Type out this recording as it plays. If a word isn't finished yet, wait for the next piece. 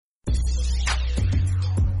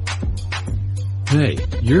Hey,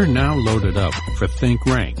 you're now loaded up for Think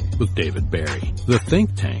Rank with David Barry, the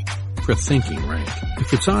think tank for thinking rank.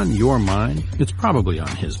 If it's on your mind, it's probably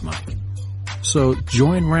on his mind. So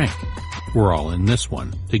join Rank. We're all in this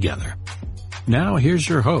one together. Now here's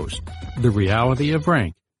your host, the reality of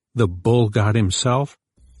rank, the bull god himself,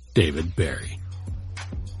 David Barry.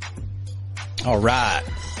 All right.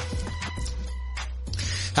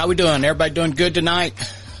 How we doing? Everybody doing good tonight?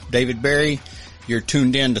 David Barry, you're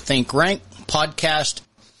tuned in to Think Rank podcast.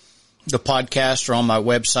 The podcasts are on my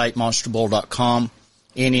website, monsterbull.com.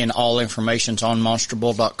 Any and all information's on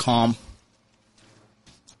monsterbull.com.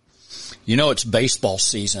 You know, it's baseball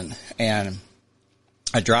season, and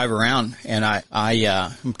I drive around, and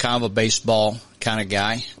I'm kind of a baseball kind of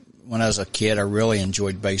guy. When I was a kid, I really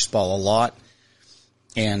enjoyed baseball a lot,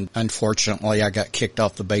 and unfortunately, I got kicked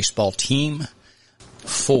off the baseball team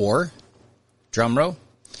for, drumroll,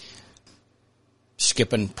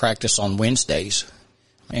 skipping practice on Wednesdays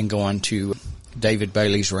and going to David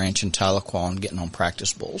Bailey's ranch in Tahlequah and getting on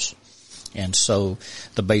practice bulls. And so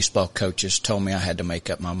the baseball coaches told me I had to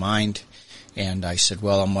make up my mind. And I said,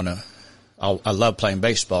 well, I love playing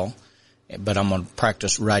baseball, but I'm going to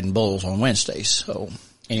practice riding bulls on Wednesdays. So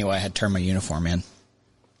anyway, I had to turn my uniform in.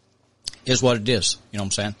 Is what it is. You know what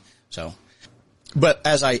I'm saying? So, but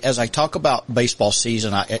as I talk about baseball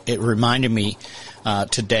season, it reminded me,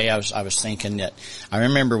 today I was thinking that I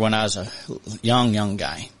remember when I was a young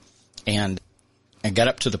guy, and I got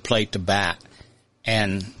up to the plate to bat,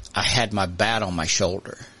 and I had my bat on my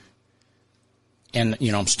shoulder. And,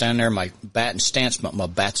 you know, I'm standing there, my bat in stance, but my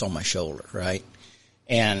bat's on my shoulder, right?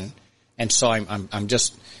 And so I'm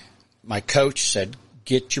just, my coach said,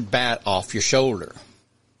 get your bat off your shoulder.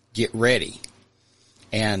 Get ready.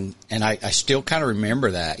 And I still kind of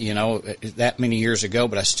remember that, you know, that many years ago,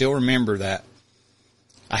 but I still remember that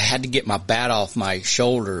I had to get my bat off my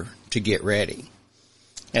shoulder to get ready.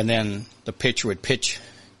 And then the pitcher would pitch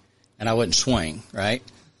and I wouldn't swing, right?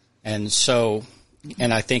 And so,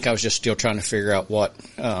 and I think I was just still trying to figure out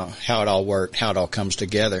how it all worked, how it all comes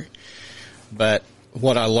together. But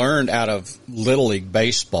what I learned out of Little League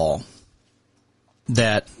baseball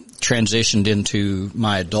that transitioned into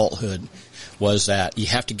my adulthood was that you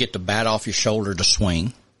have to get the bat off your shoulder to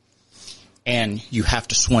swing, and you have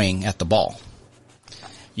to swing at the ball.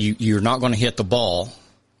 You're not going to hit the ball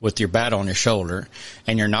with your bat on your shoulder,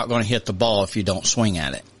 and you're not going to hit the ball if you don't swing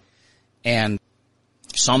at it. And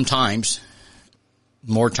sometimes,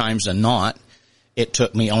 more times than not, it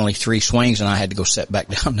took me only 3 swings and I had to go sit back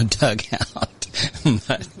down the dugout.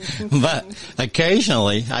 but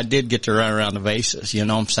occasionally I did get to run around the bases, you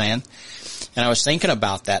know what I'm saying? And I was thinking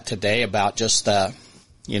about that today, about just,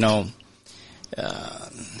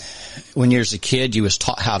 when you was a kid, you was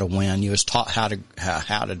taught how to win. You was taught how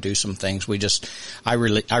to do some things. I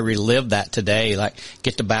relived that today, like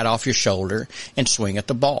get the bat off your shoulder and swing at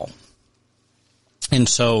the ball. And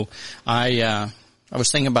so I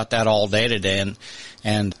was thinking about that all day today,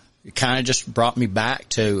 and it kind of just brought me back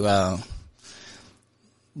to,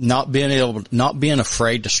 not being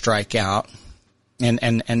afraid to strike out.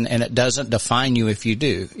 And it doesn't define you if you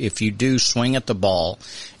do. If you do swing at the ball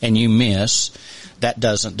and you miss, that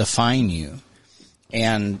doesn't define you.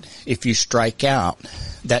 And if you strike out,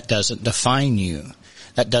 that doesn't define you.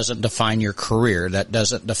 That doesn't define your career. That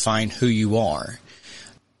doesn't define who you are.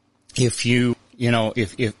 If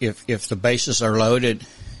if the bases are loaded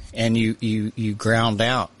and you ground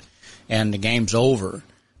out and the game's over,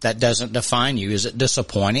 that doesn't define you. Is it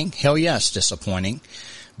disappointing? Hell yes, disappointing.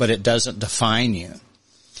 But it doesn't define you.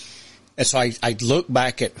 And so I look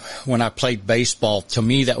back at when I played baseball. To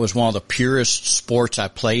me, that was one of the purest sports I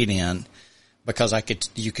played in, because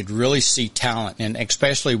you could really see talent. And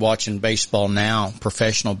especially watching baseball now,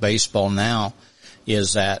 professional baseball now,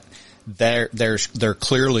 is that they're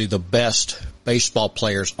clearly the best baseball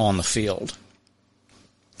players on the field.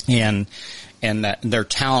 And that their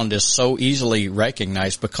talent is so easily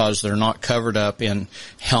recognized because they're not covered up in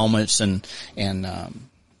helmets and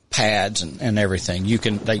pads and everything.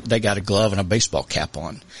 They got a glove and a baseball cap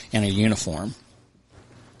on and a uniform.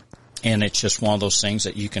 And it's just one of those things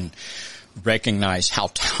that you can recognize how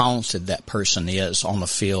talented that person is on the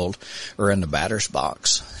field or in the batter's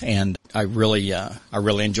box. And I really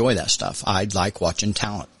enjoy that stuff. I like watching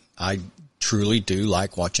talent. I truly do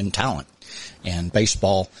like watching talent. And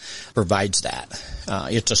baseball provides that.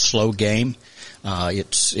 It's a slow game.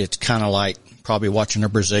 It's kind of like probably watching a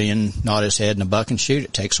Brazilian nod his head in a buck and shoot.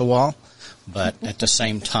 It takes a while, but at the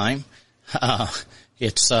same time,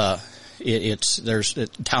 there's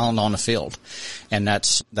talent on the field, and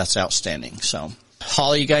that's outstanding. So,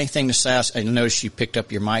 Holly, you got anything to say? I noticed you picked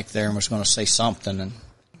up your mic there and was going to say something. And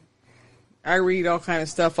I read all kind of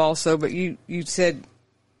stuff also, but you said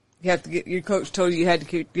you have to your coach told you had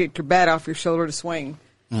to get your bat off your shoulder to swing.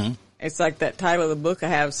 Mm-hmm. It's like that title of the book I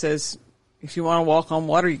have says, if you want to walk on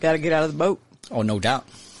water, you got to get out of the boat. Oh, no doubt.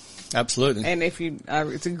 Absolutely. And if you,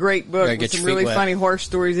 it's a great book with some really funny horse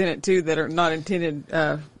stories in it too that are not intended,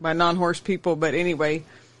 by non-horse people. But anyway,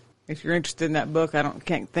 if you're interested in that book,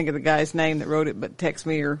 can't think of the guy's name that wrote it, but text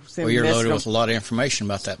me or send me a message. Well, you're loaded with a lot of information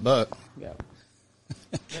about that book. Yeah.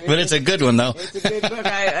 But it's a good one, though. It's a good book.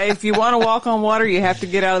 If you want to walk on water, you have to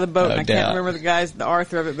get out of the boat. No I doubt. can't remember the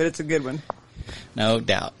author of it, but it's a good one. No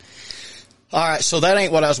doubt. All right, so that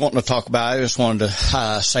ain't what I was wanting to talk about. I just wanted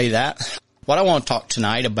to say that. What I want to talk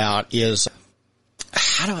tonight about is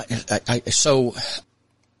so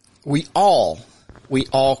we all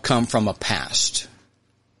come from a past,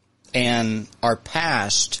 and our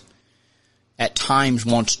past at times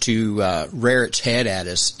wants to rear its head at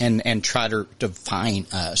us and try to define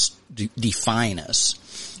us,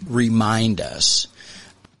 remind us.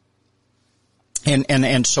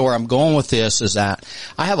 And so where I'm going with this is that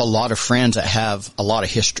I have a lot of friends that have a lot of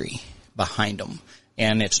history behind them,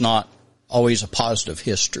 and it's not always a positive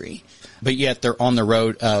history, but yet they're on the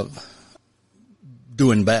road of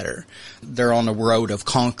doing better. They're on the road of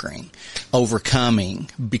conquering, overcoming,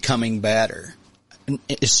 becoming better.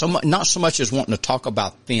 It's not so much as wanting to talk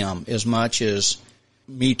about them as much as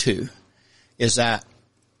me too, is that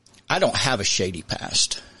I don't have a shady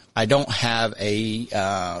past. I don't have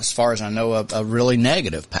as far as I know, a really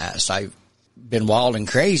negative past. I've been wild and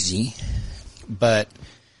crazy, but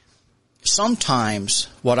sometimes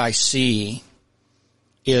what I see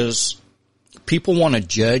is people want to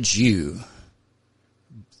judge you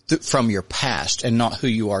from your past and not who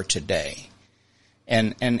you are today.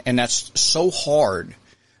 And that's so hard,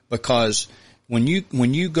 because when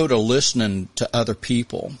you go to listening to other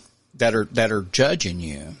people that are judging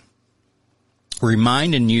you,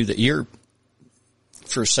 reminding you that you're,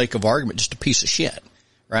 for sake of argument, just a piece of shit,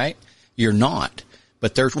 right? You're not,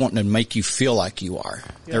 but they're wanting to make you feel like you are.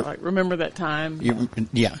 Yeah, like remember that time.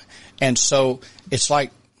 Yeah. And so it's like,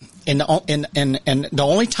 and the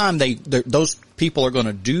only time those people are going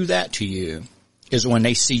to do that to you is when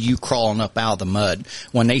they see you crawling up out of the mud,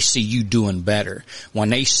 when they see you doing better, when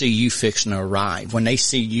they see you fixing to arrive, when they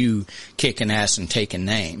see you kicking ass and taking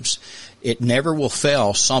names. It never will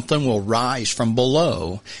fail. Something will rise from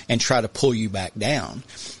below and try to pull you back down.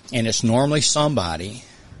 And it's normally somebody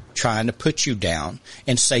trying to put you down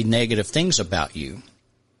and say negative things about you.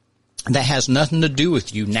 That has nothing to do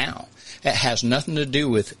with you now. It has nothing to do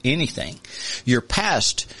with anything. Your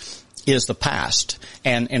past is the past.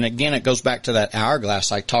 And again, it goes back to that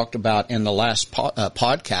hourglass I talked about in the last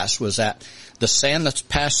podcast, was that the sand that's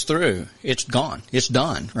passed through, it's gone. It's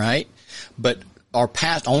done, right? But our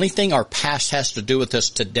past, only thing our past has to do with us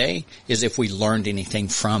today is if we learned anything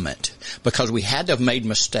from it, because we had to have made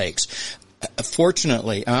mistakes.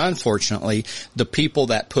 Fortunately, unfortunately, the people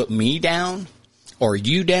that put me down or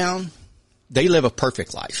you down, they live a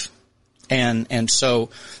perfect life. And so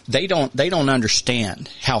they don't understand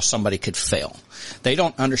how somebody could fail. They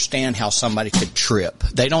don't understand how somebody could trip.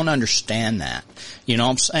 They don't understand that. You know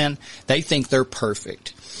what I'm saying? They think they're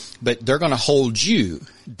perfect, but they're going to hold you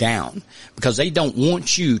down because they don't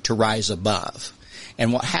want you to rise above.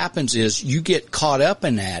 And what happens is you get caught up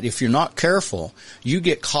in that. If you're not careful, you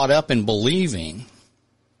get caught up in believing.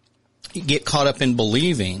 You get caught up in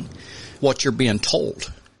believing what you're being told.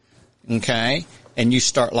 Okay? And you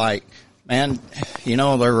start like, man, you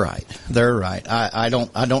know, they're right. They're right. I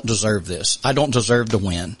don't deserve this. I don't deserve to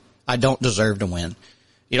win. I don't deserve to win.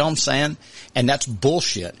 You know what I'm saying? And that's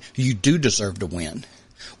bullshit. You do deserve to win.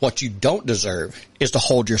 What you don't deserve is to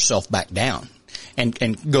hold yourself back down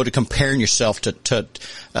and go to comparing yourself to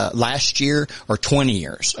last year or 20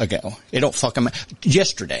 years ago. It don't fucking matter.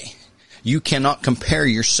 Yesterday. You cannot compare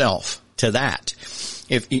yourself to that.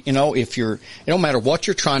 If it don't matter what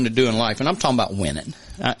you're trying to do in life, and I'm talking about winning.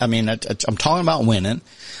 I'm talking about winning,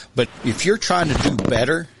 but if you're trying to do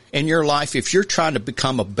better in your life, if you're trying to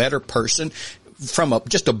become a better person,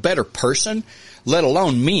 just a better person, let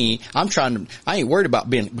alone me, I ain't worried about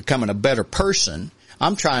becoming a better person.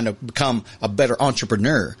 I'm trying to become a better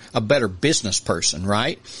entrepreneur, a better business person,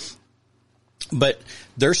 right? But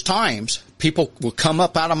there's times people will come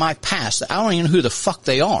up out of my past. I don't even know who the fuck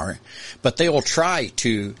they are, but they will try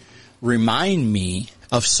to remind me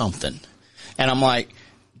of something. And I'm like,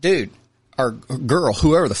 dude, or girl,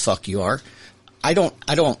 whoever the fuck you are, I don't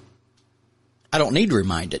need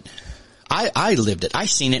reminded. I lived it. I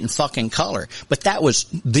seen it in fucking color. But that was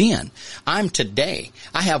then. I'm today.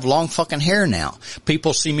 I have long fucking hair now.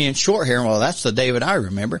 People see me in short hair, well, that's the David I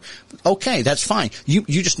remember. Okay, that's fine. You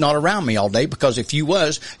just not around me all day, because if you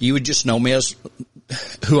was, you would just know me as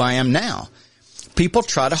who I am now. People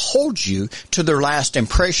try to hold you to their last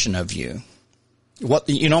impression of you.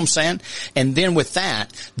 You know what I'm saying? And then with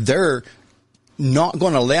that, they're not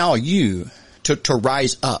going to allow you to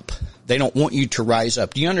rise up. They don't want you to rise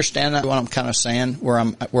up. Do you understand that, what I'm kind of saying, where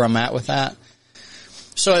I'm at with that?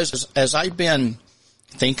 So as I've been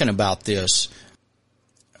thinking about this,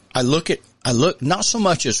 I look not so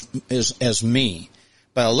much as me,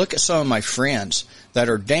 but I look at some of my friends that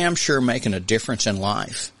are damn sure making a difference in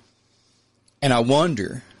life. And I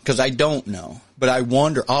wonder, because I don't know, but I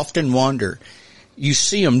often wonder, you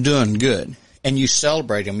see them doing good and you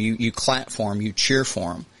celebrate them, you clap for them, you cheer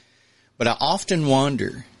for them. But I often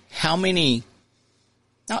wonder how many,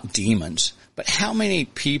 not demons, but how many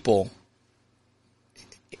people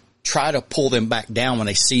try to pull them back down when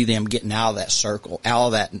they see them getting out of that circle, out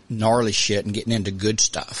of that gnarly shit and getting into good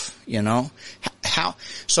stuff, you know?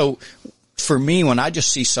 So for me, when I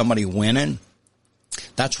just see somebody winning,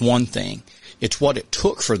 that's one thing. It's what it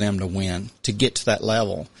took for them to win, to get to that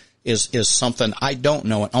level, is something I don't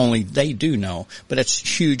know, and only they do know, but it's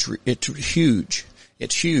huge. It's huge.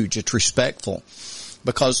 It's huge. It's respectful,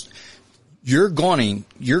 because you're going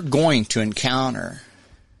to encounter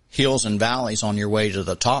hills and valleys on your way to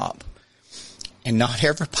the top. And not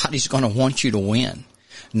everybody's going to want you to win.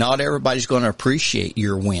 Not everybody's going to appreciate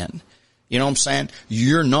your win. You know what I'm saying?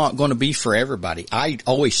 You're not going to be for everybody. I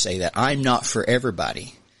always say that. I'm not for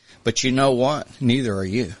everybody. But you know what? Neither are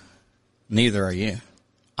you. Neither are you.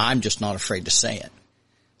 I'm just not afraid to say it.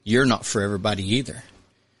 You're not for everybody either.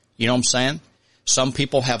 You know what I'm saying? Some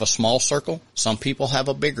people have a small circle. Some people have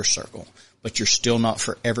a bigger circle. But you're still not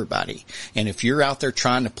for everybody. And if you're out there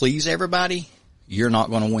trying to please everybody, you're not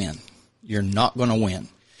going to win. You're not going to win.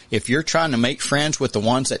 If you're trying to make friends with the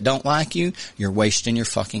ones that don't like you, you're wasting your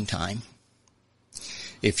fucking time.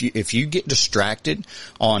 If you get distracted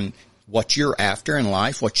on what you're after in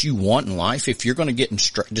life, what you want in life, if you're going to get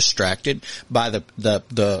distracted by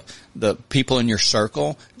the people in your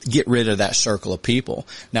circle, get rid of that circle of people.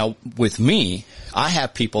 Now, with me, I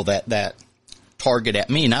have people that target at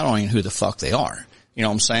me, and I don't even know who the fuck they are. You know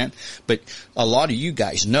what I'm saying? But a lot of you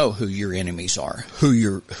guys know who your enemies are,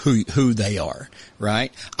 who they are,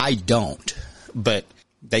 right? I don't, but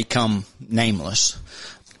they come nameless.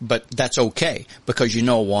 But that's okay, because you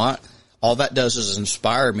know what? All that does is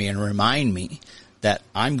inspire me and remind me that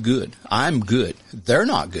I'm good. I'm good. They're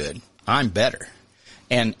not good. I'm better.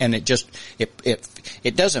 And it just,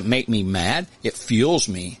 it doesn't make me mad. It fuels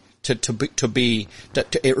me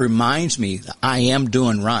it reminds me that I am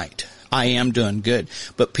doing right. I am doing good.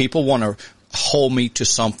 But people want to hold me to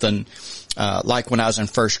something, like when I was in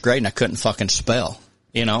first grade and I couldn't fucking spell,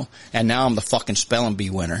 you know, and now I'm the fucking spelling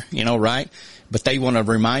bee winner, you know, right? But they want to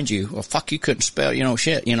remind you, well, fuck, you couldn't spell, you know,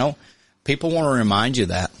 shit, you know. People want to remind you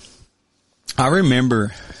that. I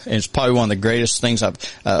remember, and it's probably one of the greatest things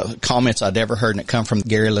comments I'd ever heard, and it come from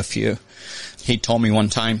Gary LeFew. He told me one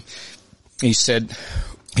time, he said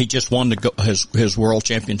he just won his world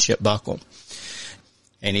championship buckle.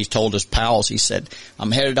 And he told his pals, he said,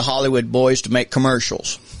 I'm headed to Hollywood, boys, to make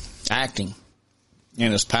commercials, acting.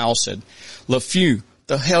 And his pal said, LeFew,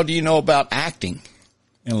 the hell do you know about acting?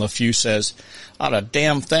 And LeFew says, not a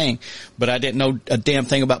damn thing, but I didn't know a damn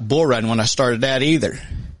thing about bull riding when I started that either.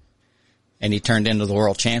 And he turned into the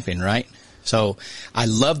world champion, right? So I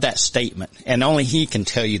love that statement, and only he can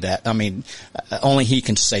tell you that. I mean, only he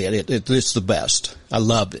can say it. It's the best. I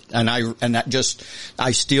love it. And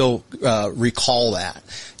I still recall that,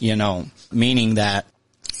 you know, meaning that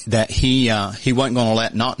he wasn't going to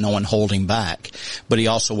let not no one hold him back, but he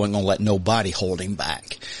also wasn't going to let nobody hold him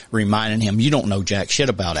back, reminding him, you don't know jack shit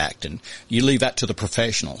about acting. You leave that to the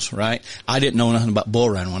professionals, right? I didn't know nothing about bull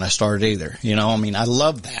riding when I started either. You know, I mean, I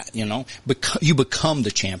love that, you know, you become the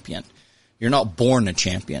champion. You're not born a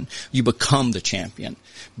champion. You become the champion.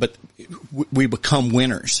 But we become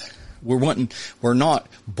winners. We're not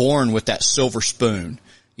born with that silver spoon.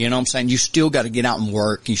 You know what I'm saying? You still got to get out and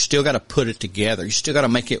work. You still got to put it together. You still got to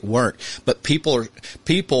make it work. But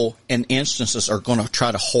people in instances are going to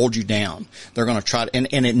try to hold you down. They're going to try to,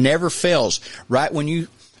 and it never fails. Right when you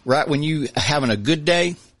having a good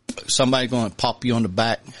day, somebody's going to pop you on the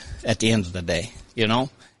back at the end of the day, you know?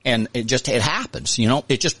 And it happens, you know?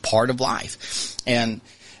 It's just part of life. And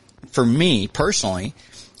for me personally,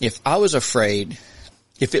 if I was afraid,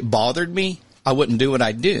 if it bothered me, I wouldn't do what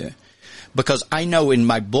I do. Because I know in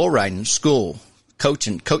my bull riding school, coach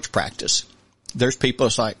practice, There's people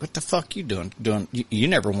that's like, what the fuck you doing? You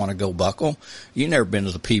never want to go buckle. You never been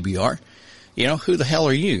to the PBR. You know, who the hell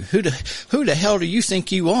are you? Who the hell do you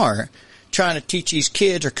think you are trying to teach these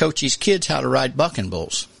kids or coach these kids how to ride bucking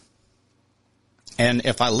bulls? And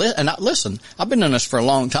if listen, I've been in this for a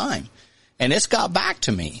long time, and it's got back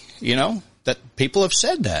to me, you know, that people have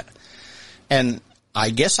said that. And I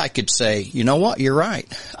guess I could say, you know what? You're right.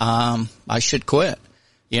 I should quit.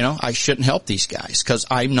 You know, I shouldn't help these guys because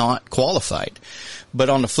I'm not qualified. But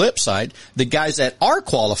on the flip side, the guys that are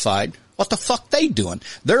qualified, what the fuck they doing?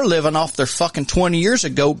 They're living off their fucking 20 years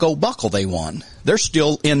ago go buckle they won. They're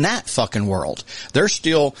still in that fucking world.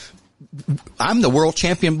 I'm the world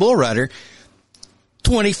champion bull rider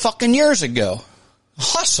 20 fucking years ago.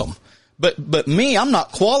 Awesome. But me, I'm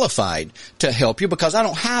not qualified to help you because I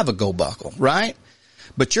don't have a go buckle, right?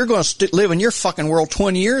 But you're going to live in your fucking world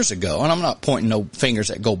 20 years ago. And I'm not pointing no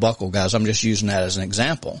fingers at go buckle guys. I'm just using that as an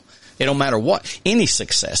example. It don't matter what, any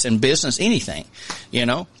success in business, anything, you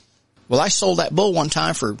know. Well, I sold that bull one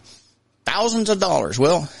time for thousands of dollars.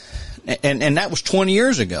 Well, and that was 20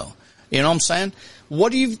 years ago. You know what I'm saying?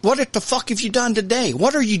 What the fuck have you done today?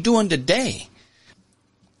 What are you doing today?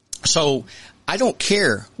 So I don't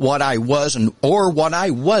care what I was or what I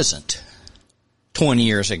wasn't 20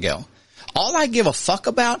 years ago. All I give a fuck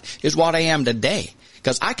about is what I am today,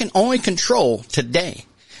 because I can only control today,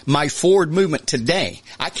 my forward movement today.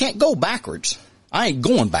 I can't go backwards. I ain't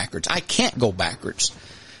going backwards. I can't go backwards,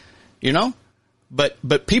 you know,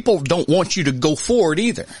 but people don't want you to go forward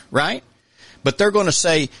either, right? But they're going to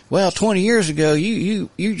say, well, 20 years ago, you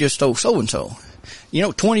just so-and-so, you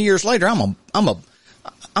know, 20 years later, I'm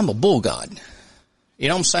a bull god. You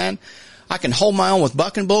know what I'm saying? I can hold my own with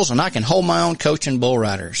bucking bulls, and I can hold my own coaching bull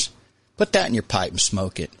riders. Put that in your pipe and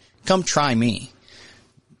smoke it. Come try me.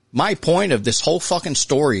 My point of this whole fucking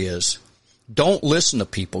story is, don't listen to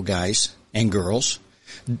people, guys and girls.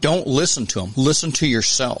 Don't listen to them. Listen to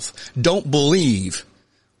yourself. Don't believe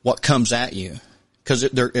what comes at you, because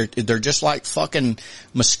they're just like fucking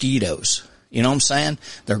mosquitoes. You know what I'm saying?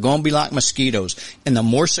 They're going to be like mosquitoes. And the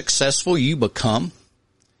more successful you become,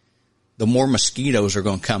 the more mosquitoes are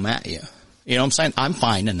going to come at you. You know what I'm saying? I'm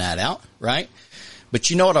finding that out, right? But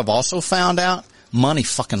you know what I've also found out? Money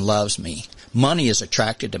fucking loves me. Money is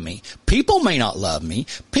attracted to me. People may not love me.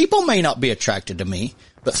 People may not be attracted to me,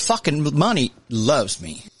 but fucking money loves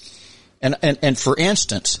me. And for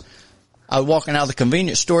instance, I was walking out of the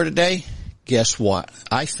convenience store today. Guess what?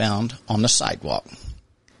 I found on the sidewalk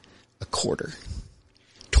a quarter.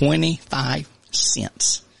 25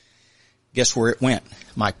 cents. Guess where it went?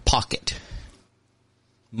 My pocket.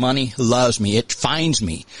 Money loves me. It finds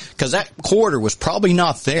me. Because that quarter was probably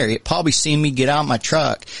not there. It probably seen me get out of my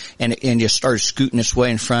truck and just started scooting its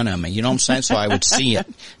way in front of me. You know what I'm saying? So I would see it.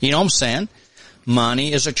 You know what I'm saying?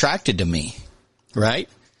 Money is attracted to me. Right?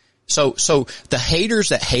 So the haters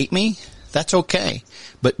that hate me, that's okay.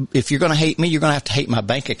 But if you're going to hate me, you're going to have to hate my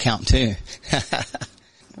bank account too.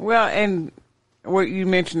 Well, and what you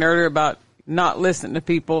mentioned earlier about not listening to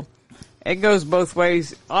people, it goes both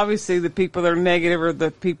ways. Obviously, the people that are negative or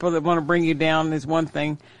the people that want to bring you down is one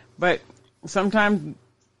thing. But sometimes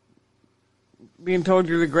being told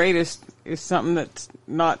you're the greatest is something that's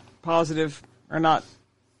not positive or not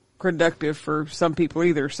productive for some people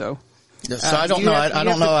either. So I don't know. I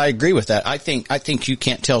don't know. I agree with that. I think you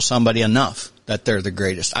can't tell somebody enough that they're the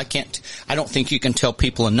greatest. I don't think you can tell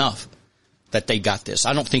people enough that they got this.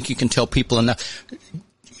 I don't think you can tell people enough.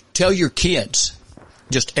 Tell your kids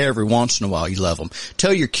just every once in a while you love them.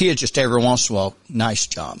 Tell your kids just every once in a while, nice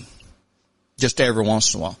job. Just every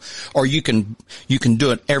once in a while. Or you can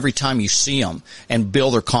do it every time you see them and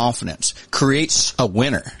build their confidence. Creates a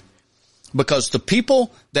winner. Because the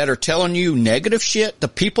people that are telling you negative shit, the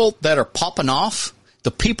people that are popping off,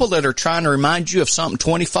 the people that are trying to remind you of something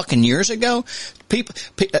 20 fucking years ago, people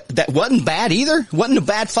that wasn't bad either, wasn't a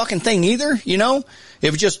bad fucking thing either, you know? It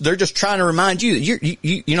was just, they're just trying to remind you that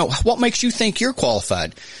you know, what makes you think you're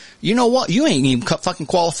qualified? You know what? You ain't even fucking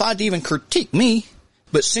qualified to even critique me.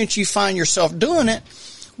 But since you find yourself doing it,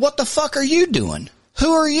 what the fuck are you doing?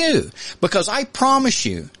 Who are you? Because I promise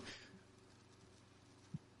you,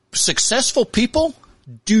 successful people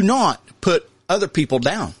do not put other people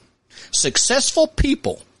down. Successful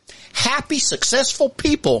people, happy, successful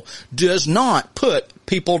people does not put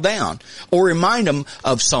people down or remind them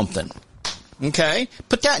of something. Okay?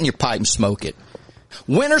 Put that in your pipe and smoke it.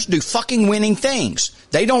 Winners do fucking winning things.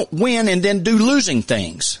 They don't win and then do losing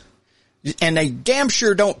things. And they damn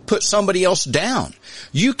sure don't put somebody else down.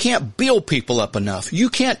 You can't build people up enough. You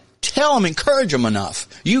can't tell them, encourage them enough.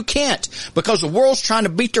 You can't, because the world's trying to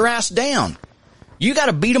beat their ass down. You got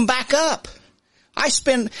to beat them back up.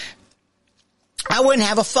 I wouldn't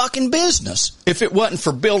have a fucking business if it wasn't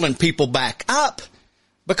for building people back up,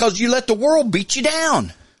 because you let the world beat you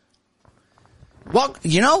down. Well,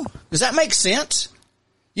 you know, does that make sense?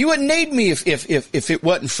 You wouldn't need me if it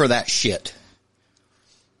wasn't for that shit.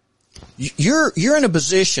 You're in a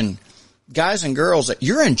position, guys and girls, that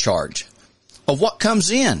you're in charge of what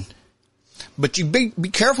comes in. But you be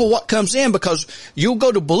careful what comes in, because you'll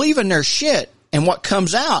go to believing their shit, and what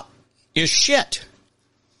comes out is shit.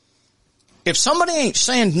 If somebody ain't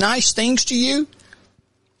saying nice things to you,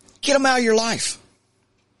 get them out of your life.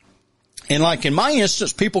 And like in my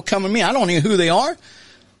instance, people come to me, I don't know who they are.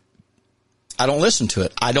 I don't listen to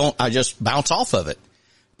it. I just bounce off of it,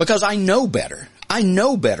 because I know better. I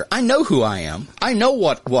know better. I know who I am. I know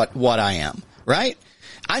what I am, right?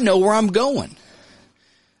 I know where I'm going.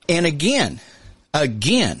 And again,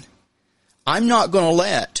 I'm not going to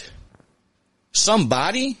let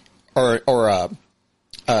somebody or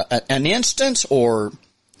an instance or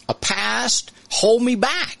a past hold me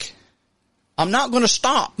back. I'm not going to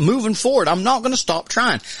stop moving forward. I'm not going to stop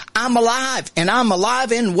trying. I'm alive, and I'm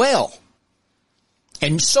alive and well.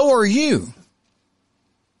 And so are you.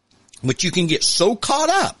 But you can get so caught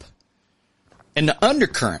up in the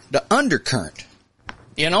undercurrent.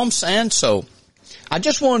 You know what I'm saying? So I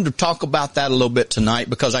just wanted to talk about that a little bit tonight,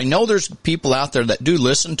 because I know there's people out there that do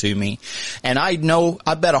listen to me, and I bet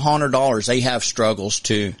 $100 they have struggles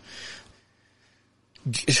too.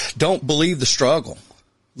 Don't believe the struggle.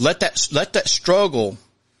 Let that struggle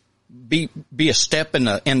be a step in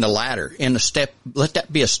the ladder, let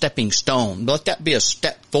that be a stepping stone. Let that be a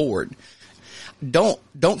step forward.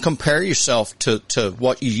 Don't compare yourself to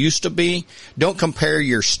what you used to be. Don't compare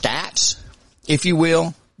your stats, if you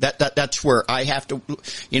will. That's where I have to,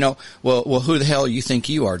 you know, well, who the hell you think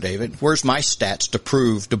you are, David? Where's my stats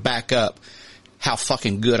to back up how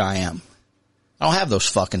fucking good I am? I don't have those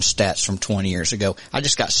fucking stats from 20 years ago. I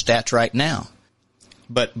just got stats right now.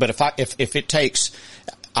 But if it takes,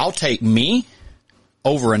 I'll take me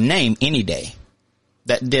over a name any day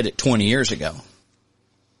that did it 20 years ago.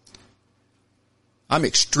 I'm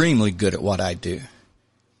extremely good at what I do.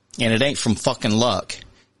 And it ain't from fucking luck.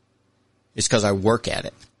 It's because I work at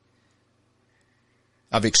it.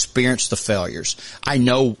 I've experienced the failures. I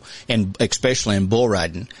know, and especially in bull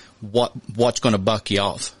riding, what's going to buck you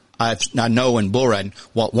off. I know in bull riding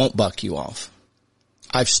what won't buck you off.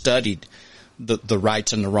 I've studied the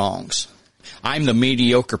rights and the wrongs. I'm the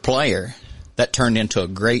mediocre player that turned into a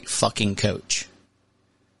great fucking coach.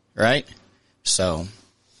 Right? So,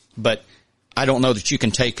 but I don't know that you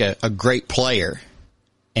can take a great player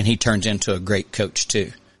and he turns into a great coach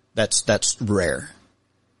too. That's rare.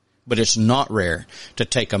 But it's not rare to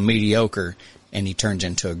take a mediocre and he turns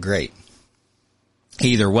into a great.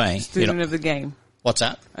 Either way. Student of the game. What's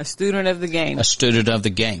that? A student of the game. A student of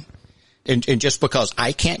the game. And just because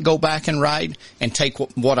I can't go back and ride and take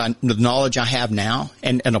the knowledge I have now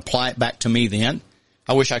and apply it back to me then,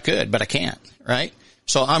 I wish I could, but I can't, right?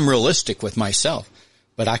 So I'm realistic with myself,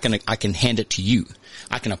 but I can hand it to you.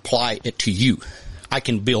 I can apply it to you. I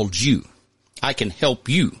can build you. I can help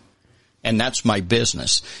you. And that's my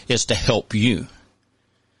business, is to help you.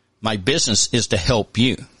 My business is to help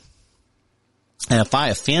you. And if I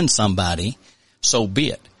offend somebody, so be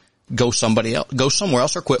it. Go somewhere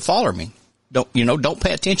else, or quit following me. Don't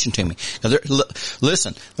pay attention to me.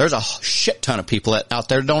 Listen, there's a shit ton of people out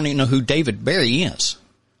there that don't even know who David Berry is.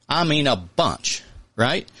 I mean, a bunch,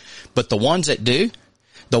 right? But the ones that do,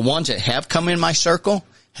 the ones that have come in my circle,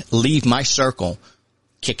 leave my circle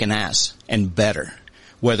kicking ass and better.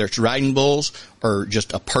 Whether it's riding bulls or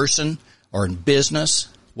just a person or in business,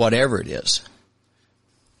 whatever it is.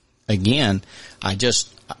 Again,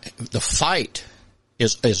 the fight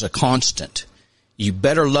is a constant. You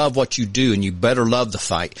better love what you do, and you better love the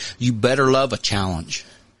fight. You better love a challenge,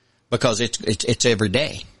 because it's every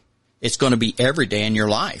day. It's going to be every day in your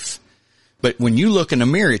life. But when you look in the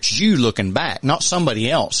mirror, it's you looking back, not somebody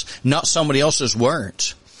else, not somebody else's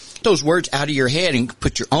words. Get those words out of your head and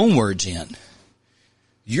put your own words in.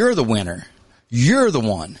 You're the winner. You're the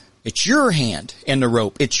one. It's your hand in the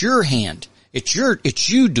rope. It's your hand. It's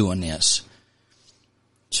you doing this.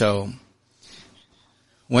 So,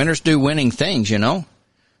 winners do winning things, you know.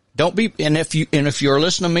 Don't be, and if you're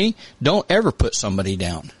listening to me, don't ever put somebody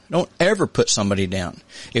down. Don't ever put somebody down.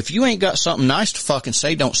 If you ain't got something nice to fucking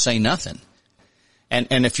say, don't say nothing.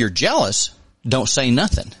 And if you're jealous, don't say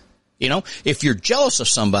nothing. You know, if you're jealous of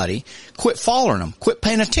somebody, quit following them. Quit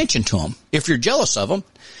paying attention to them. If you're jealous of them,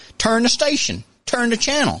 turn the station, turn the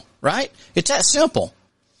channel, right? It's that simple.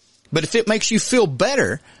 But if it makes you feel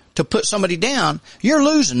better to put somebody down, you're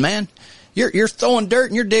losing, man. You're throwing dirt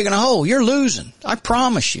and you're digging a hole. You're losing. I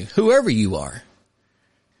promise you, whoever you are.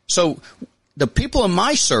 So the people in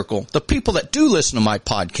my circle, the people that do listen to my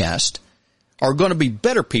podcast, are going to be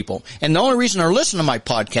better people. And the only reason they're listening to my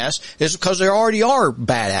podcast is because they already are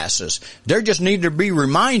badasses. They just need to be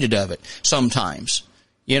reminded of it sometimes.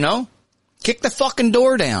 You know? Kick the fucking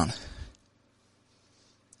door down.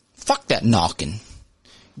 Fuck that knocking.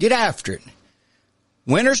 Get after it.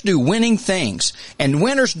 Winners do winning things. And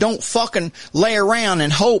winners don't fucking lay around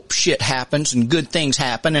and hope shit happens and good things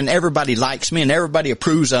happen and everybody likes me and everybody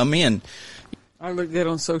approves of me and I look good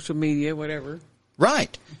on social media, whatever.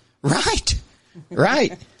 Right.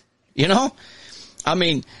 You know? I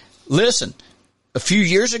mean, listen, a few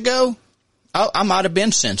years ago, I might have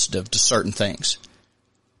been sensitive to certain things.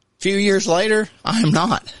 A few years later, I am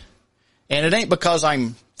not. And it ain't because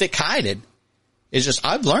I'm thick-hided. It's just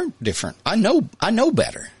I've learned different. I know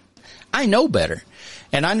better. I know better.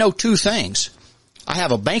 And I know two things. I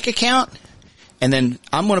have a bank account, and then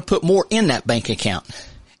I'm going to put more in that bank account.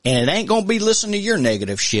 And it ain't going to be listening to your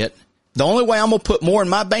negative shit. The only way I'm going to put more in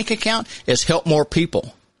my bank account is help more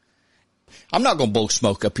people. I'm not going to blow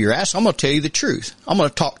smoke up your ass. I'm going to tell you the truth. I'm going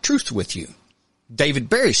to talk truth with you. David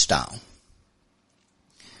Berry style.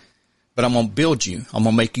 But I'm going to build you. I'm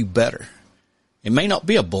going to make you better. It may not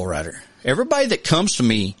be a bull rider. Everybody that comes to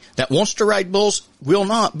me that wants to ride bulls will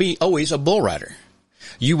not be always a bull rider.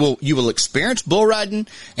 You will experience bull riding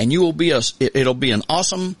and it'll be an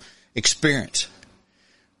awesome experience.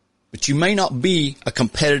 But you may not be a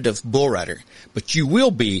competitive bull rider, but you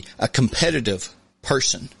will be a competitive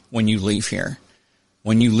person when you leave here,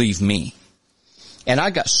 when you leave me. And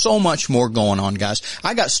I got so much more going on, guys.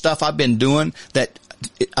 I got stuff I've been doing that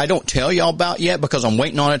I don't tell y'all about yet because I'm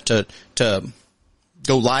waiting on it to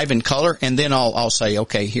go live in color, and then I'll say,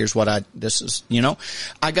 okay, here's what I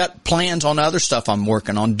got plans on other stuff I'm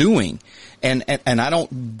working on doing. And I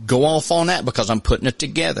don't go off on that because I'm putting it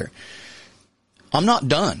together. I'm not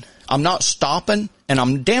done. I'm not stopping, and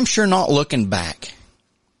I'm damn sure not looking back.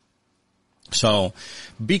 So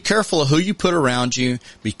be careful of who you put around you.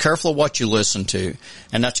 Be careful of what you listen to.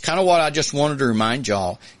 And that's kind of what I just wanted to remind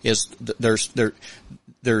y'all is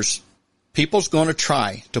there's people's going to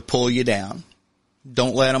try to pull you down.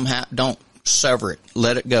 Don't let them don't sever it.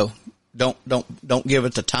 Let it go. Don't give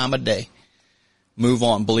it the time of day. Move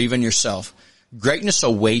on. Believe in yourself. Greatness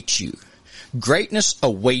awaits you. Greatness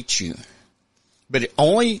awaits you. But it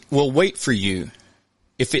only will wait for you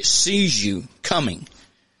if it sees you coming.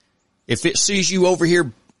 If it sees you over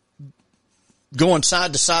here going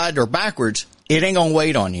side to side or backwards, it ain't going to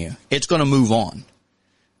wait on you. It's going to move on.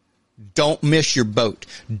 Don't miss your boat.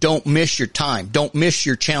 Don't miss your time. Don't miss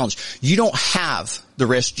your challenge. You don't have the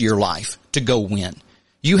rest of your life to go win.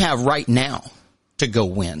 You have right now to go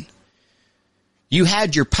win. You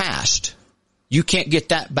had your past. You can't get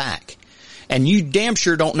that back. And you damn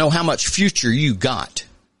sure don't know how much future you got.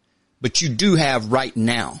 But you do have right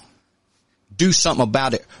now. Do something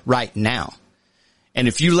about it right now. And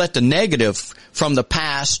if you let the negative from the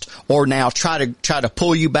past or now try to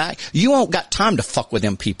pull you back, you won't got time to fuck with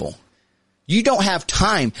them people. You don't have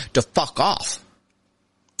time to fuck off.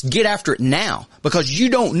 Get after it now because you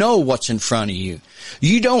don't know what's in front of you.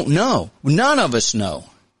 You don't know. None of us know.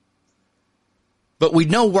 But we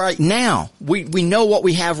know right now. We know what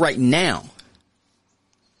we have right now.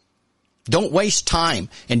 Don't waste time,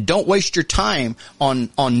 and don't waste your time on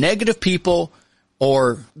negative people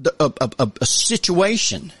or a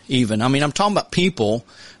situation even. I mean, I'm talking about people,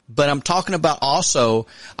 but I'm talking about also,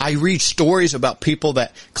 I read stories about people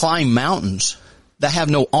that climb mountains that have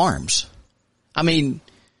no arms. I mean,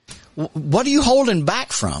 what are you holding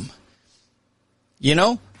back from? You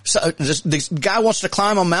know, so this guy wants to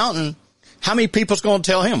climb a mountain. How many people's going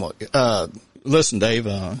to tell him, listen, Dave,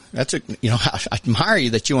 I admire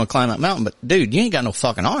you that you want to climb that mountain, but dude, you ain't got no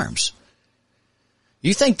fucking arms.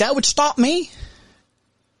 You think that would stop me?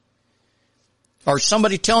 Or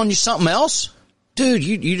somebody telling you something else? Dude,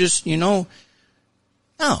 you just, no,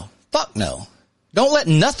 fuck no. Don't let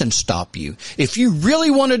nothing stop you. If you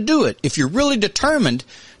really want to do it, if you're really determined,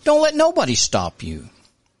 don't let nobody stop you.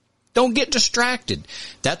 Don't get distracted.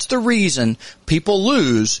 That's the reason people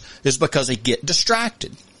lose is because they get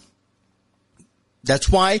distracted. That's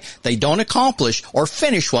why they don't accomplish or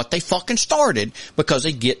finish what they fucking started because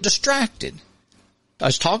they get distracted. I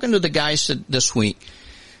was talking to the guy this week.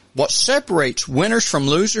 What separates winners from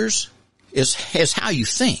losers is how you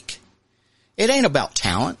think. It ain't about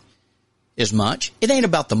talent as much. It ain't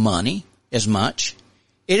about the money as much.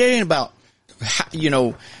 It ain't about,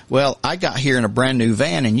 I got here in a brand new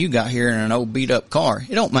van and you got here in an old beat up car.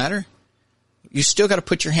 It don't matter. You still got to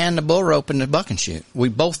put your hand in the bull rope and the buck and shoot. We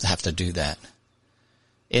both have to do that.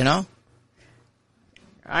 You know?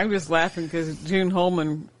 I'm just laughing because June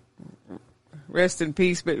Holman rest in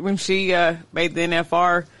peace. But when she made the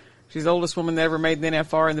NFR, she's the oldest woman that ever made the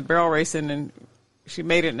NFR in the barrel racing, and she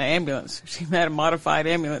made it in an ambulance. She had a modified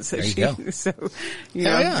ambulance. There you go. So, you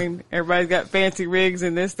know, yeah. I mean, everybody's got fancy rigs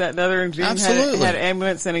and this, that, and the other. And Jim had an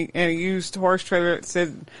ambulance and a used horse trailer that said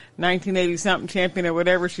 1980 something champion or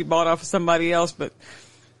whatever she bought off of somebody else. But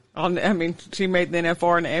she made the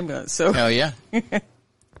NFR in the ambulance. So, hell yeah.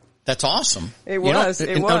 That's awesome. It was.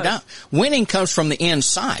 No doubt. Winning comes from the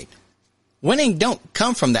inside. Winning don't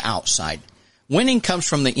come from the outside. Winning comes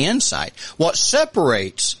from the inside. What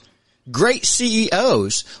separates great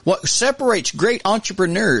CEOs, what separates great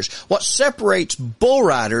entrepreneurs, what separates bull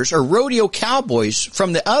riders or rodeo cowboys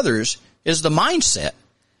from the others is the mindset.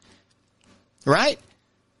 Right?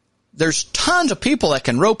 There's tons of people that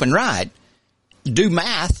can rope and ride, do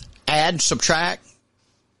math, add, subtract,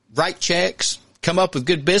 write checks, come up with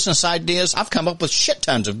good business ideas. I've come up with shit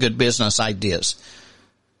tons of good business ideas.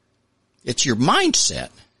 It's your mindset,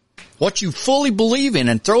 what you fully believe in,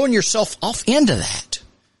 and throwing yourself off into that.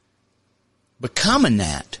 Becoming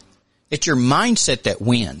that. It's your mindset that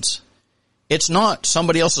wins. It's not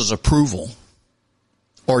somebody else's approval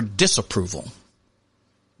or disapproval.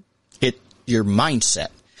 It's your mindset.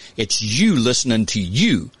 It's you listening to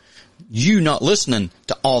you. You not listening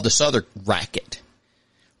to all this other racket.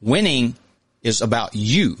 Winning is about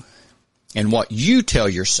you and what you tell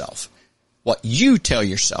yourself. What you tell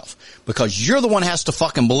yourself. Because you're the one that has to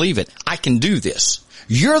fucking believe it. I can do this.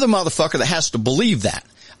 You're the motherfucker that has to believe that.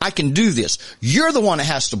 I can do this. You're the one that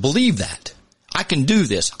has to believe that. I can do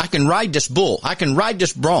this. I can ride this bull. I can ride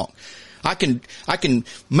this bronc. I can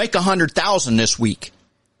make 100,000 this week.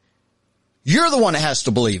 You're the one that has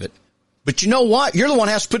to believe it. But you know what? You're the one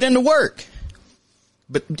that has to put in the work.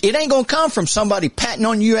 But it ain't gonna come from somebody patting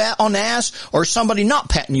on you on the ass or somebody not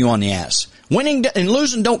patting you on the ass. Winning and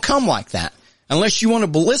losing don't come like that unless you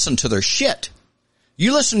want to listen to their shit.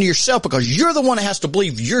 You listen to yourself because you're the one that has to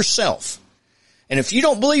believe yourself. And if you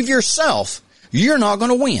don't believe yourself, you're not going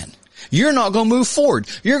to win. You're not going to move forward.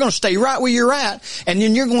 You're going to stay right where you're at, and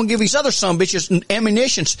then you're going to give these other sumbitches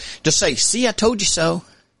ammunition to say, see, I told you so.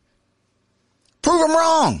 Prove them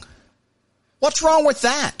wrong. What's wrong with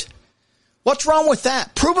that? What's wrong with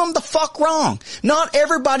that? Prove them the fuck wrong. Not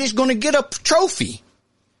everybody's going to get a trophy.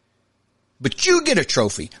 But you get a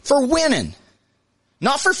trophy for winning.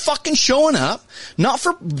 Not for fucking showing up. Not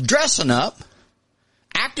for dressing up.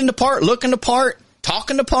 Acting the part, looking the part,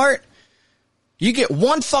 talking the part. You get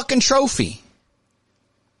one fucking trophy.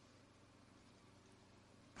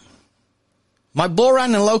 My bull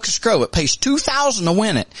riding in Locust Grove, it pays $2,000 to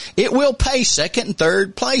win it. It will pay second and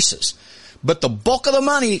third places. But the bulk of the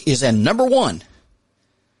money is in number one.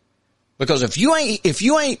 Because if you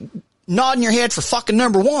ain't nodding your head for fucking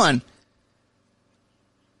number one,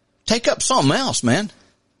 take up something else, man.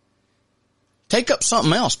 Take up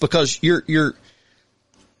something else because you're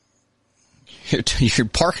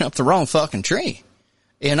barking up the wrong fucking tree,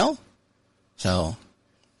 you know? So,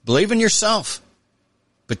 believe in yourself.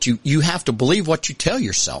 But you have to believe what you tell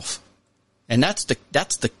yourself. And that's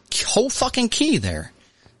the whole fucking key there.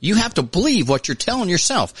 You have to believe what you're telling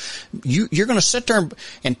yourself. You're gonna sit there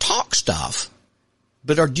and talk stuff,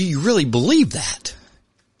 but do you really believe that?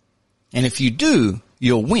 And if you do,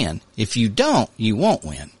 you'll win. If you don't, you won't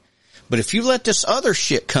win. But if you let this other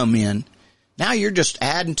shit come in, now you're just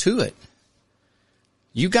adding to it.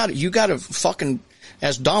 You got to fucking,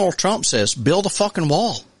 as Donald Trump says, build a fucking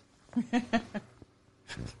wall.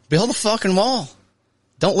 Build a fucking wall.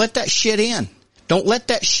 Don't let that shit in. Don't let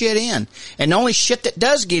that shit in. And the only shit that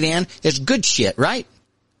does get in is good shit, right?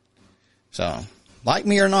 So, like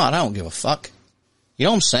me or not, I don't give a fuck. You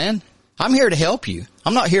know what I'm saying? I'm here to help you.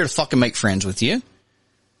 I'm not here to fucking make friends with you.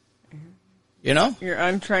 You know? You're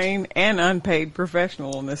untrained and unpaid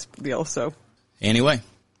professional in this deal, so. Anyway.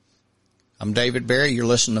 I'm David Barry. You're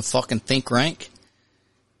listening to fucking Think Rank.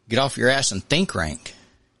 Get off your ass and think rank.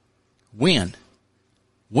 Win.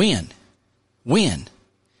 Win. Win.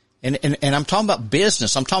 And I'm talking about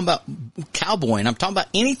business. I'm talking about cowboying. I'm talking about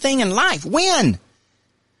anything in life. Win.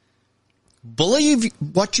 Believe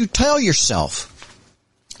what you tell yourself.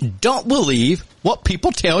 Don't believe what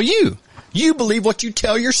people tell you. You believe what you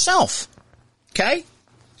tell yourself. Okay?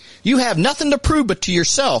 You have nothing to prove but to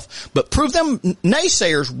yourself. But prove them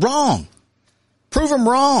naysayers wrong. Prove them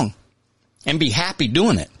wrong. And be happy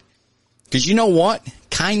doing it. Because you know what?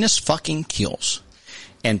 Kindness fucking kills.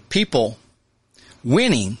 And people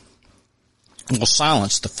winning will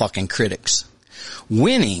silence the fucking critics.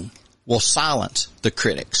 Winning will silence the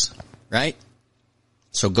critics. Right?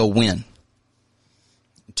 So go win.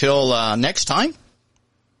 Until next time,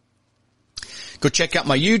 go check out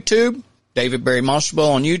my YouTube. David Berry Monster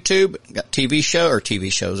Bowl on YouTube. Got TV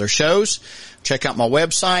shows. Check out my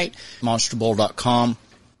website, monsterbowl.com.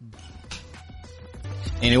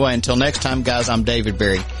 Anyway, until next time, guys, I'm David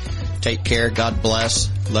Berry. Take care. God bless.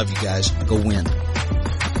 Love you guys. Go win.